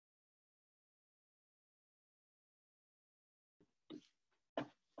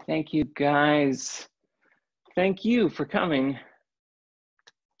Thank you, guys. Thank you for coming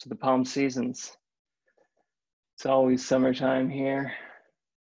to the Palm Seasons. It's always summertime here.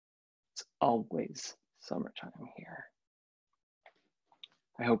 It's always summertime here.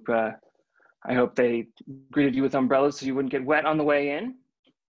 I hope they greeted you with umbrellas so you wouldn't get wet on the way in.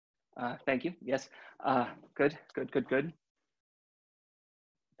 Thank you. Yes. Good.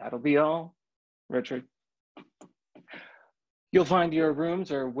 That'll be all, Richard. You'll find your rooms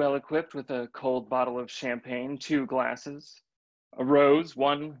are well equipped with a cold bottle of champagne, 2 glasses, a rose,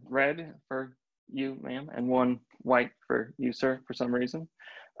 1 red for you, ma'am, and 1 white for you, sir, for some reason.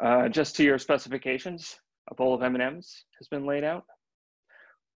 Just to your specifications, a bowl of M&Ms has been laid out.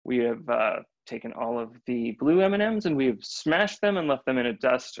 We have taken all of the blue M&Ms and we've smashed them and left them in a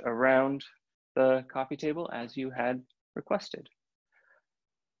dust around the coffee table as you had requested.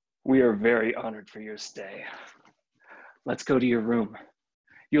 We are very honored for your stay. Let's go to your room.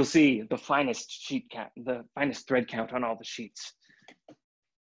 You'll see the finest sheet count, the finest thread count on all the sheets.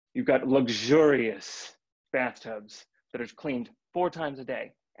 You've got luxurious bathtubs that are cleaned 4 times a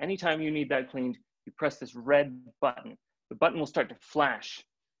day. Anytime you need that cleaned, you press this red button. The button will start to flash.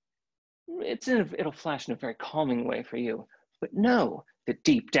 It'll flash in a very calming way for you. But know that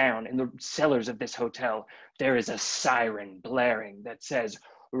deep down in the cellars of this hotel, there is a siren blaring that says,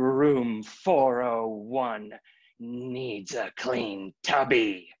 room 401 needs a clean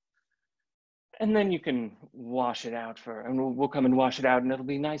tubby. And then you can wash it out and we'll come and wash it out and it'll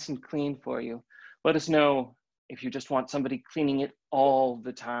be nice and clean for you. Let us know if you just want somebody cleaning it all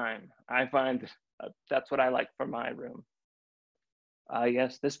the time. I find that's what I like for my room.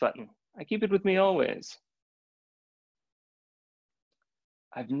 Yes, this button. I keep it with me always.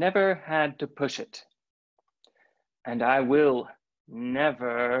 I've never had to push it, and I will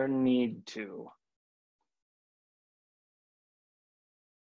never need to.